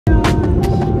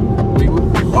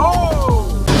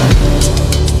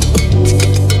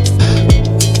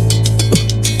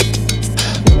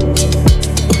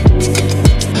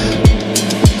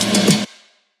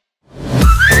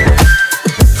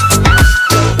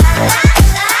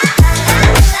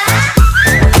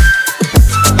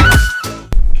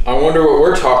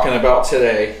about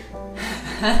today?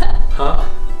 Huh?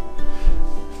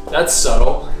 That's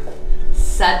subtle.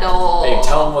 Subtle. Hey,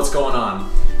 tell them what's going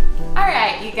on.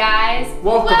 Alright, you guys.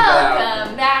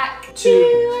 Welcome back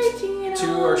to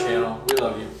our channel. We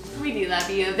love you. We do love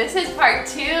you. This is part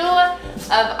 2 of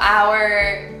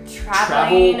our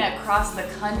traveling across the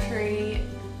country,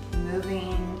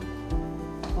 moving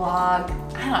vlog.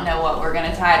 I don't know what we're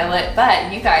gonna title it,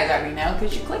 but you guys already know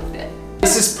because you clicked it.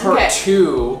 This is part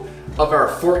 2 of our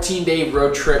 14-day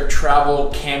road trip,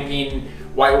 travel, camping,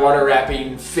 whitewater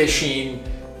rafting, fishing,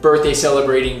 birthday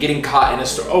celebrating, getting caught in a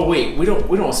storm. Oh wait, we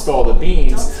don't spoil the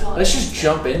beans. Let's just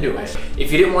jump into it. If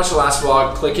you didn't watch the last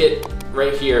vlog, click it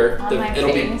right here.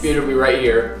 It'll be right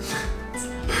here.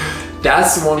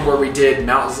 That's the one where we did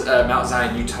Mount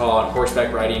Zion, Utah on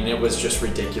horseback riding, and it was just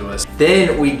ridiculous.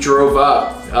 Then we drove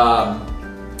up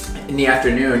in the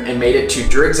afternoon and made it to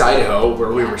Driggs, Idaho,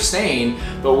 where we were staying,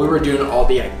 but we were doing all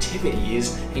the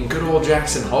activities in good old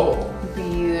Jackson Hole.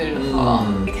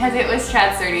 Beautiful. Because it was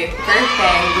Chad's 30th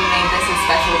birthday, we made this a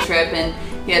special trip, and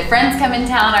we had friends come in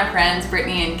town, our friends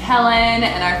Brittany and Kellen,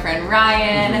 and our friend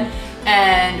Ryan,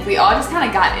 and we all just kind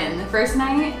of got in the first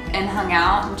night and hung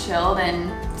out and chilled and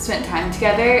spent time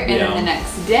together, and then the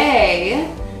next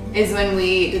day is when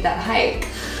we did that hike.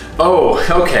 Oh,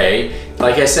 okay.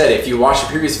 Like I said, if you watched the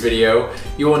previous video,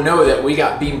 you will know that we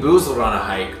got bean-boozled on a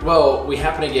hike. Well, we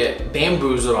happened to get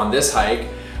bamboozled on this hike.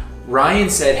 Ryan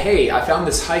said, hey, I found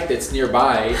this hike that's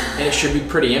nearby and it should be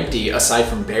pretty empty aside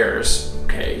from bears.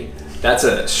 Okay, that's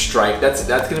a strike. That's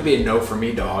gonna be a no for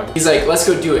me, dog. He's like, let's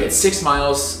go do it. It's 6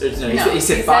 miles. No, he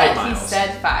said 5 miles. He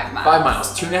said 5 miles. 5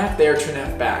 miles, 2.5 there,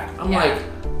 2.5 back. I'm like,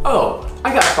 oh,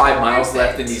 I got 5 miles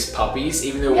left in these puppies,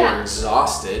 even though we're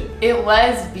exhausted. It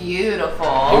was beautiful.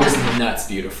 It was nuts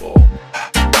beautiful.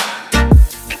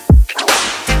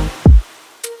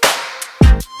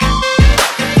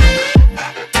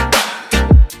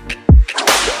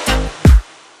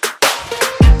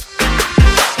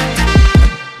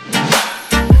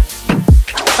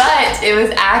 But it was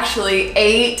actually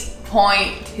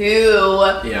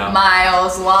 8.2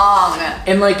 miles long.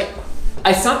 And like,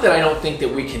 it's not that I don't think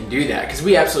that we can do that, because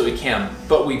we absolutely can,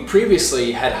 but we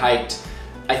previously had hiked,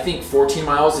 I think 14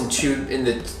 miles in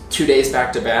the 2 days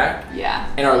back to back. Yeah.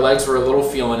 And our legs were a little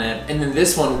feeling it. And then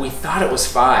this one, we thought it was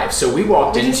 5. So we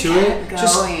walked into it,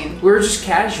 we were just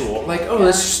casual. Like, oh,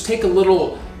 let's just take a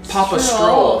little Papa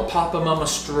Mama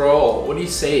stroll. What do you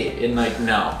say? And like,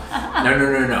 no.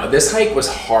 This hike was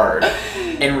hard.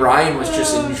 And Ryan was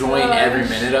just enjoying every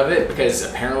minute of it, because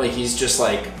apparently he's just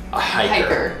like a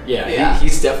hiker. Yeah.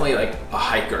 He's definitely like a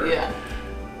hiker. Yeah.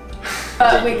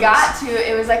 But we got to,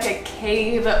 it was like a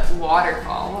cave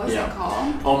waterfall. What was it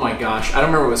called? Oh my gosh, I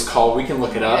don't remember what it's called. We can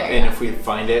look it up, and if we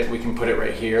find it, we can put it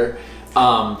right here.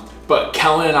 But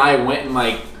Kellen and I went and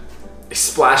like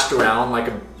splashed around like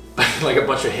a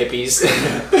bunch of hippies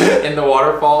in the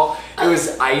waterfall. It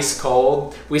was ice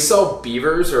cold. We saw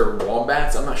beavers or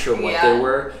wombats. I'm not sure what they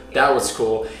were. That was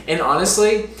cool. And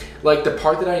honestly, like the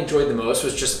part that I enjoyed the most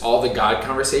was just all the God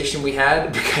conversation we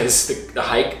had, because the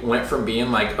hike went from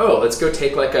being like, oh, let's go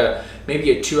take like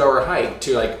maybe a 2-hour hike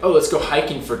to like, oh, let's go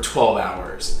hiking for 12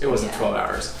 hours. It wasn't 12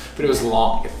 hours, but it was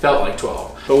long. It felt like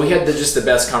 12. But we had just the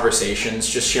best conversations,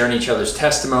 just sharing each other's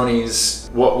testimonies,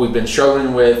 what we've been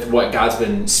struggling with, what God's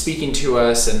been speaking to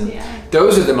us, and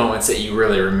those are the moments that you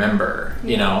really remember,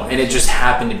 you know, and it just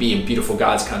happened to be in beautiful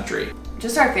God's country.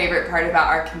 Just our favorite part about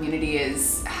our community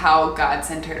is how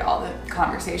God-centered all the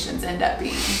conversations end up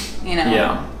being, you know?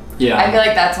 Yeah. I feel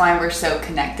like that's why we're so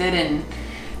connected, and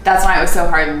that's why it was so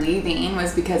hard leaving,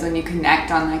 was because when you connect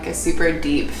on like a super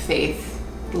deep faith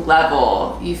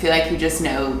level, you feel like you just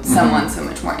know someone so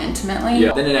much more intimately.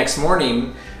 Yeah. Then the next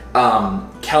morning,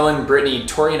 Kellen, Brittany,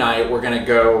 Tori and I were gonna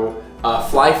go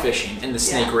fly fishing in the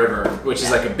Snake River, which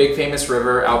is like a big famous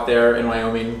river out there in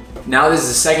Wyoming. Now this is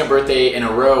the second birthday in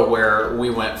a row where we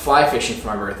went fly fishing for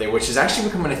my birthday, which is actually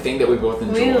becoming a thing that we both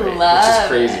enjoy, which is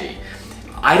crazy.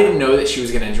 I didn't know that she was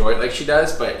gonna enjoy it like she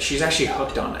does, but she's actually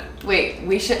hooked on it. Wait,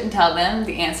 we shouldn't tell them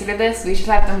the answer to this. We should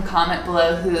have them comment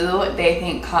below who they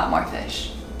think caught more fish.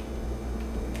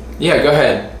 Yeah, go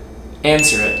ahead.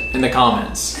 Answer it in the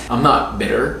comments. I'm not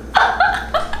bitter.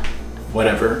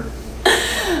 Whatever.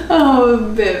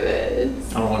 Oh,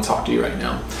 Bivets. I don't want to talk to you right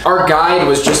now. Our guide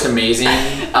was just amazing.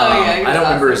 I don't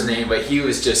remember his name, but he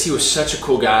was such a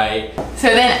cool guy. So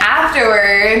then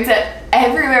afterwards,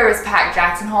 everywhere was packed.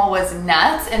 Jackson Hole was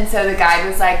nuts, and so the guide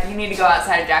was like, you need to go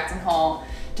outside of Jackson Hole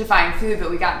to find food,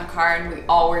 but we got in the car and we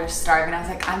all were just starving. I was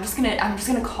like, I'm just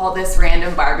gonna call this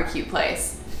random barbecue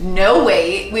place. No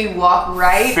wait, we walk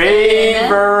right in.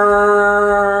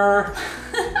 Favor.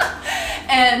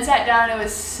 and sat down. It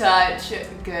was such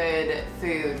good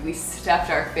food. We stuffed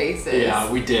our faces.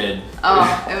 Yeah, we did.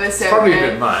 Oh, it was so probably good. a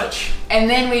bit much. And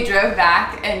then we drove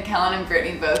back, and Kellen and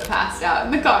Brittany both passed out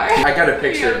in the car. I got a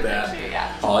picture of that.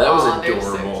 Yeah. Oh, that was So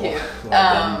adorable. cute.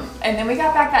 And then we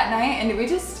got back that night, and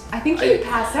I think you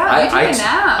passed out. You took a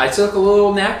nap. I took a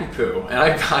little nappy poo, and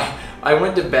I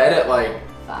went to bed at like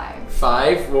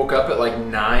 5, woke up at like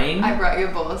 9. I brought you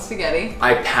a bowl of spaghetti.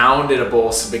 I pounded a bowl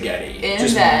of spaghetti.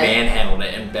 Just manhandled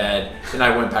it in bed, and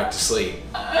I went back to sleep.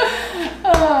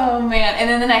 Oh man, and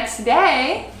then the next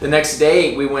day? The next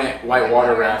day we went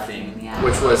whitewater rafting,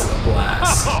 which was a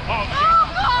blast.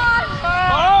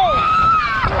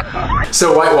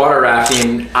 So whitewater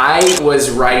rafting, I was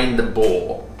riding the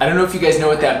bull. I don't know if you guys know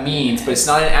what that means, but it's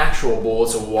not an actual bull,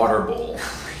 it's a water bull.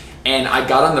 And I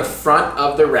got on the front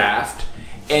of the raft,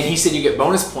 and he said you get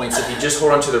bonus points if you just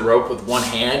hold onto the rope with one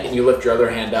hand and you lift your other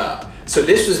hand up. So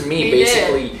this was me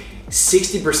basically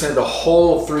 60% of the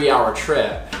whole 3-hour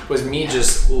trip was me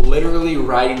just literally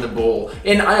riding the bull.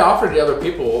 And I offered to other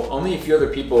people, only a few other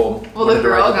people. Well, the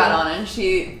girl got on and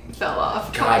she fell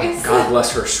off twice. God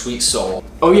bless her sweet soul.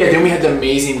 Oh yeah, then we had the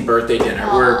amazing birthday dinner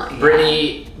where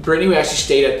Brittany, we actually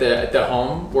stayed at the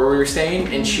home where we were staying,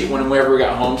 and whenever we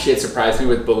got home, she had surprised me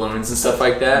with balloons and stuff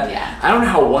like that. Yeah. I don't know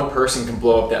how one person can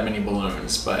blow up that many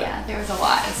balloons, but yeah, there was a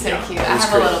lot. It's so cute. I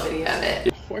have a little video of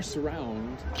it. Horse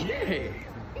around. Yay!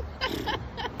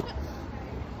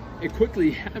 It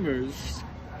quickly hammers.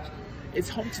 It's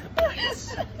home to the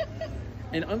place.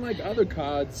 And unlike other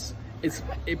cards,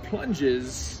 it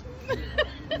plunges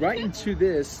right into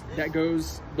this that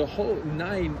goes the whole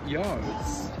 9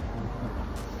 yards.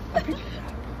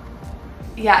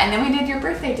 Yeah, and then we did your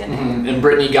birthday dinner. And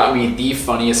Brittany got me the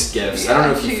funniest gifts. I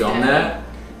don't know if you filmed that.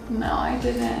 No, I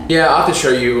didn't. Yeah, I'll have to show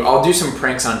you. I'll do some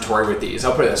pranks on Tori with these.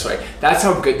 I'll put it this way. That's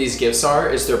how good these gifts are,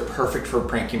 is they're perfect for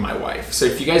pranking my wife. So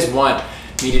if you guys want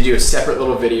me to do a separate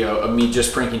little video of me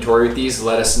just pranking Tori with these,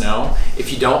 let us know.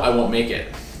 If you don't, I won't make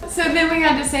it. So then we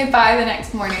had to say bye the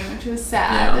next morning, which was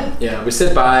sad. Yeah, we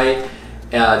said bye.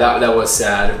 That was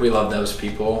sad. We love those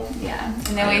people. Yeah,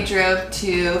 and then we drove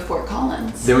to Fort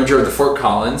Collins. Then we drove to Fort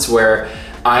Collins, where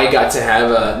I got to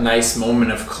have a nice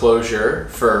moment of closure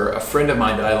for a friend of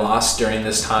mine that I lost during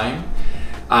this time.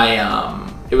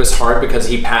 It was hard because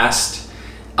he passed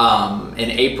in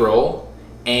April,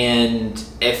 and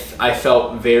I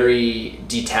felt very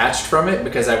detached from it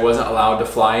because I wasn't allowed to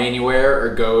fly anywhere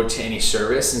or go to any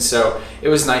service, and so it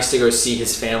was nice to go see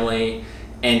his family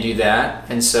and do that,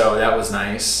 and so that was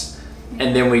nice.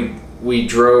 And then we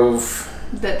drove.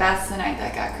 That's the night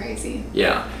that got crazy.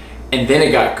 Yeah, and then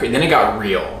it got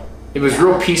real. It was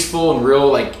real peaceful and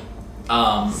real like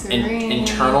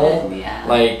internal,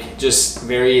 like just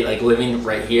very like living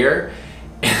right here.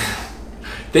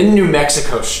 Then New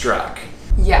Mexico struck.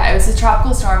 Yeah, it was a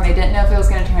tropical storm. They didn't know if it was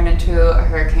going to turn into a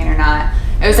hurricane or not.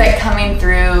 It was like coming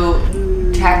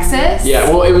through Texas. Yeah,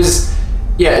 well, it was.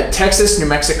 Yeah, Texas, New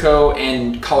Mexico,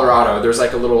 and Colorado. There's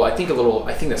like I think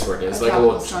that's where it is, like a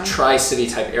little tri-city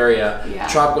type area. Yeah.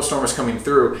 Tropical storm was coming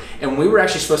through, and we were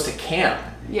actually supposed to camp.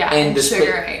 Yeah, in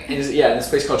Sugarite. In this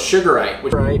place called Sugarite.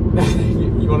 Right.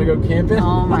 You want to go camping?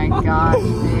 Oh my gosh,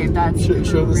 babe, that's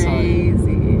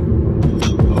crazy.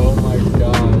 Oh my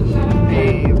gosh,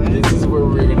 babe. This is where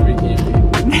we're gonna be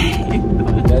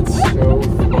camping. That's so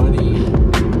funny.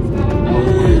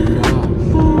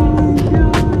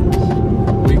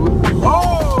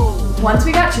 Once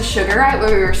we got to Sugarite,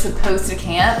 where we were supposed to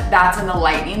camp, that's when the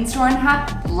lightning storm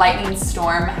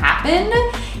happened.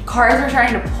 Cars were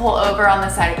trying to pull over on the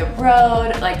side of the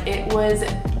road. Like, it was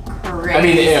crazy. I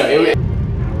mean,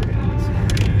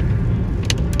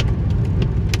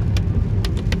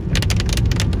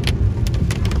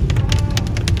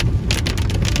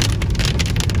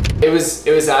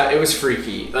 it was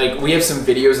freaky. Like, we have some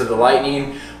videos of the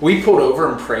lightning. We pulled over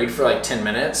and prayed for like 10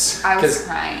 minutes. I was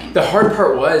crying. The hard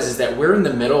part is that we're in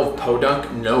the middle of Podunk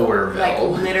Nowhereville. Like,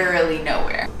 literally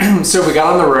nowhere. So we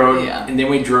got on the road, and then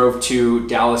we drove to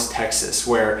Dallas, Texas,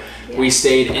 where we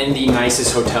stayed in the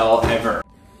nicest hotel ever.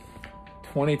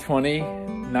 2020,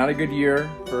 not a good year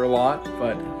for a lot,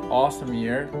 but awesome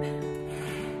year.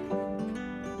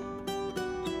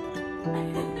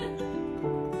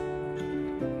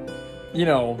 You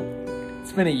know,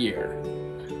 it's been a year,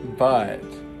 but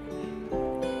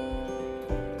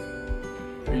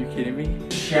are you kidding me?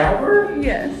 Shower?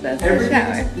 Yes, that's the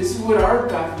shower. This is what our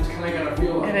bathroom's kind of gonna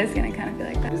feel like. It is gonna kind of feel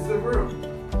like that. This is the room.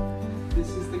 This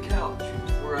is the couch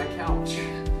where I couch.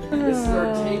 This is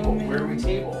our table where we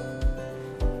table.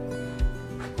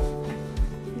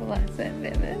 Blessed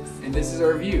Vivis. And this is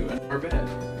our view and our bed.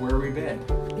 Where we bed.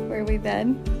 Where we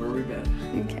bed? Where we bed.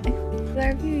 Okay. This is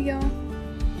our view, y'all.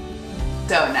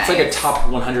 So nice. It's like a top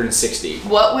 160.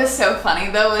 What was so funny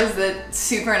though was the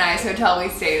super nice hotel we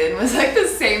stayed in was like the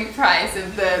same price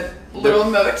of the little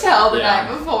motel the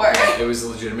night before. It was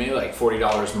legitimately like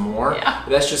 $40 more. Yeah.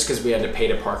 But that's just because we had to pay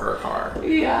to park our car.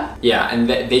 Yeah. Yeah, and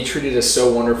they treated us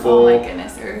so wonderful. Oh my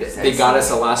goodness, they got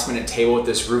us a last minute table at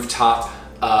this rooftop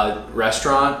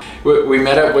restaurant. We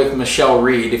met up with Michelle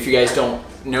Reed. If you guys don't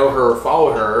know her or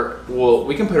follow her, well,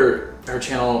 we can put her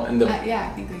channel in the... yeah,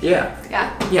 I think we can.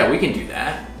 Yeah, we can do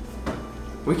that.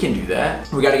 We can do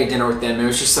that. We got to get dinner with them. It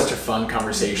was just such a fun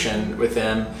conversation with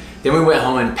them. Then we went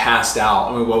home and passed out,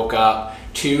 and we woke up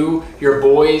to your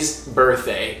boy's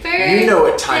birthday. You know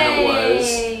what time it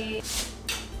was.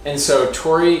 And so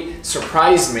Tori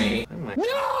surprised me.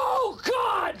 No,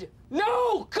 God!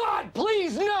 No, God,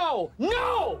 please, no!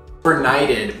 No!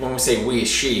 Overnighted, when we say we,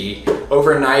 she,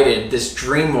 overnighted this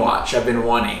dream watch I've been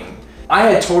wanting. I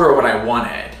had told her what I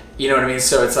wanted. You know what I mean?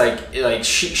 So it's like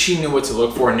she knew what to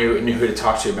look for, knew who to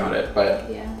talk to about it, but...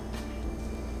 Yeah.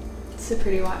 It's a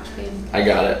pretty watch, babe. I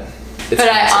got it. But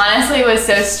I honestly was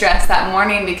so stressed that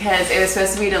morning because it was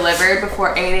supposed to be delivered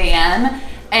before 8 a.m.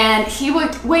 and he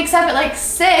wakes up at like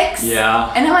 6.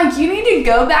 Yeah. And I'm like, you need to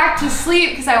go back to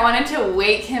sleep because I wanted to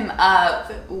wake him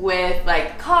up with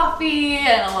like coffee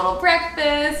and a little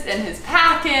breakfast and his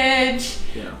package.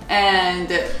 Yeah.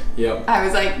 And I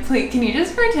was like, please, can you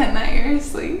just pretend that you're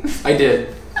asleep? I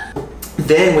did.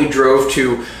 Then we drove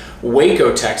to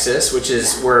Waco, Texas, which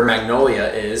is where Magnolia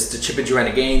is, to Chip and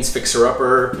Joanna Gaines, Fixer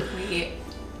Upper. We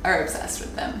are obsessed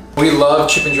with them. We love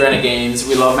Chip and Joanna Gaines.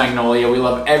 We love Magnolia. We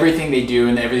love everything they do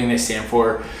and everything they stand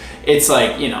for. It's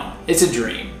like, you know, it's a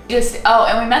dream.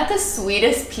 And we met the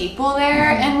sweetest people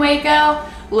there in Waco.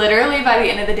 Literally by the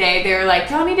end of the day, they were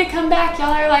like, y'all need to come back. Y'all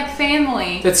are like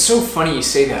family. That's so funny you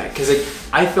say that, because like,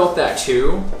 I felt that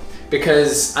too,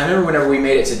 because I remember whenever we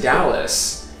made it to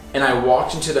Dallas, and I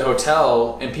walked into the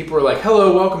hotel and people were like,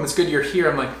 hello, welcome, it's good you're here.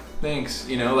 I'm like, thanks,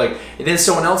 you know, like, and then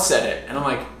someone else said it and I'm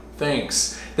like,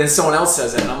 thanks. Then someone else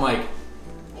says it and I'm like,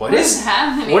 what is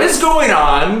happening? What is going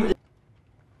on?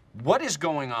 What is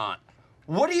going on?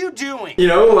 What are you doing? You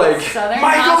know, like, Southern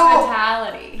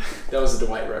hospitality. That was a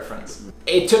Dwight reference.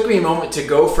 It took me a moment to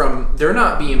go from, they're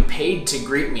not being paid to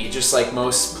greet me, just like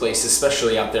most places,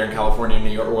 especially out there in California,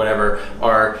 New York, or whatever,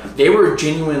 are, they were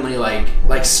genuinely like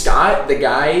Scott, the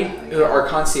guy, our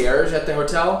concierge at the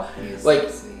hotel, like,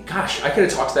 gosh, I could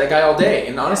have talked to that guy all day.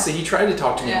 And honestly, he tried to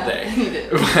talk to me all day. He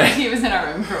did. He was in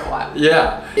our room for a while.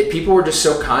 Yeah. People were just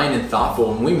so kind and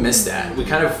thoughtful, and we missed that. We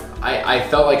kind of, I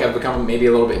felt like I've become maybe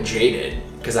a little bit jaded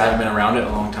because I haven't been around it in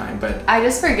a long time, but... I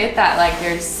just forget that, like,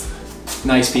 there's...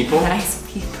 Nice people?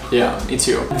 Nice people. Yeah, me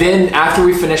too. Then after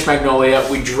we finished Magnolia,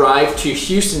 we drive to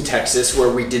Houston, Texas,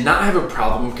 where we did not have a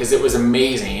problem because it was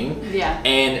amazing. Yeah.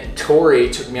 And Tori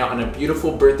took me out on a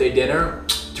beautiful birthday dinner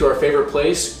to our favorite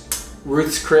place,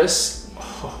 Ruth's Chris.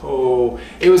 Oh,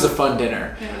 it was a fun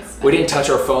dinner. We didn't touch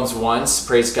our phones once,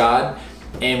 praise God.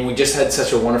 And we just had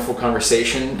such a wonderful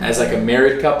conversation as like a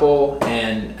married couple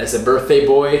and as a birthday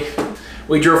boy.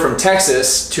 We drove from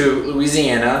Texas to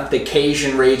Louisiana, the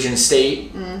Cajun Ragin'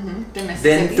 state,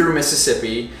 then through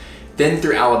Mississippi, then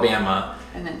through Alabama.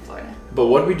 And then Florida. But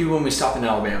what did we do when we stopped in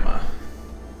Alabama?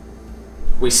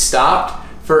 We stopped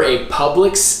for a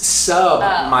Publix sub,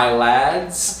 my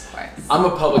lads. I'm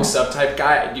a Publix sub type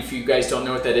guy. If you guys don't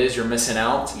know what that is, you're missing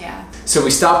out. Yeah. So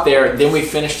we stopped there, then we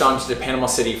finished on to the Panama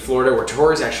City, Florida, where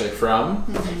Tori's actually from.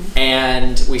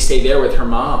 And we stayed there with her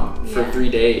mom for 3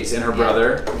 days and her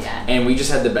brother. Yeah. And we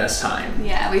just had the best time.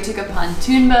 Yeah, we took a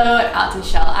pontoon boat out to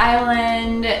Shell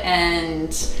Island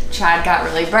and Chad got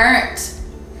really burnt.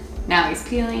 Now he's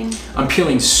peeling. I'm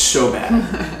peeling so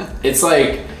bad. It's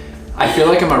like, I feel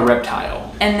like I'm a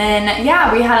reptile. And then,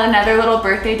 yeah, we had another little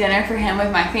birthday dinner for him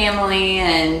with my family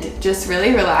and just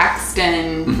really relaxed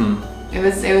and it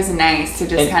was nice to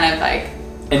just kind of like...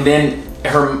 And then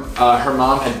her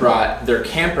mom had brought their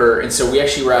camper, and so we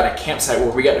actually were at a campsite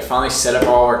where we got to finally set up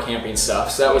all our camping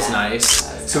stuff, so that was nice.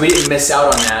 So we didn't miss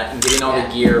out on that and getting all the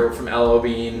gear from LO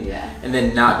Bean and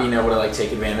then not being able to like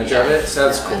take advantage of it, so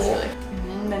that's cool. Really...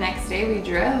 And then the next day we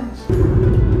drove.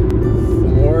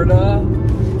 Florida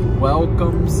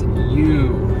welcomes you,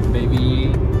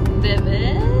 baby.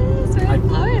 Bibis, we're in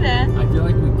Florida. I feel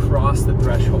like we crossed the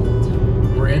threshold.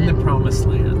 We're in the promised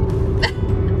land.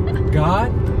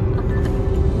 God,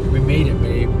 we made it,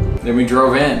 babe. Then we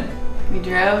drove in. We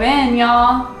drove in,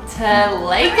 y'all, to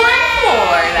Lakeland,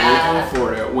 Florida. Lakeland,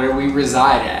 Florida, where we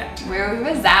reside at. Where we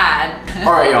reside.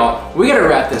 All right, y'all, we gotta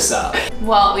wrap this up.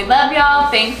 Well, we love y'all.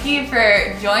 Thank you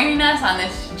for joining us on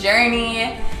this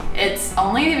journey. It's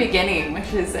only the beginning,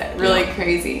 which is really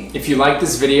crazy. If you like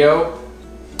this video,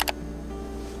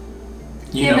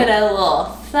 Give it a little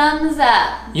thumbs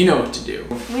up. You know what to do.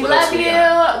 We love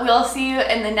you. We'll see you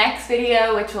in the next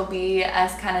video, which will be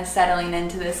us kind of settling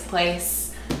into this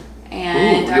place.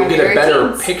 And you'll get a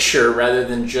better picture rather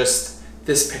than just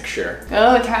this picture.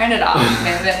 Oh, turn it off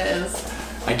if it is.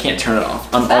 I can't turn it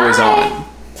off. I'm always on.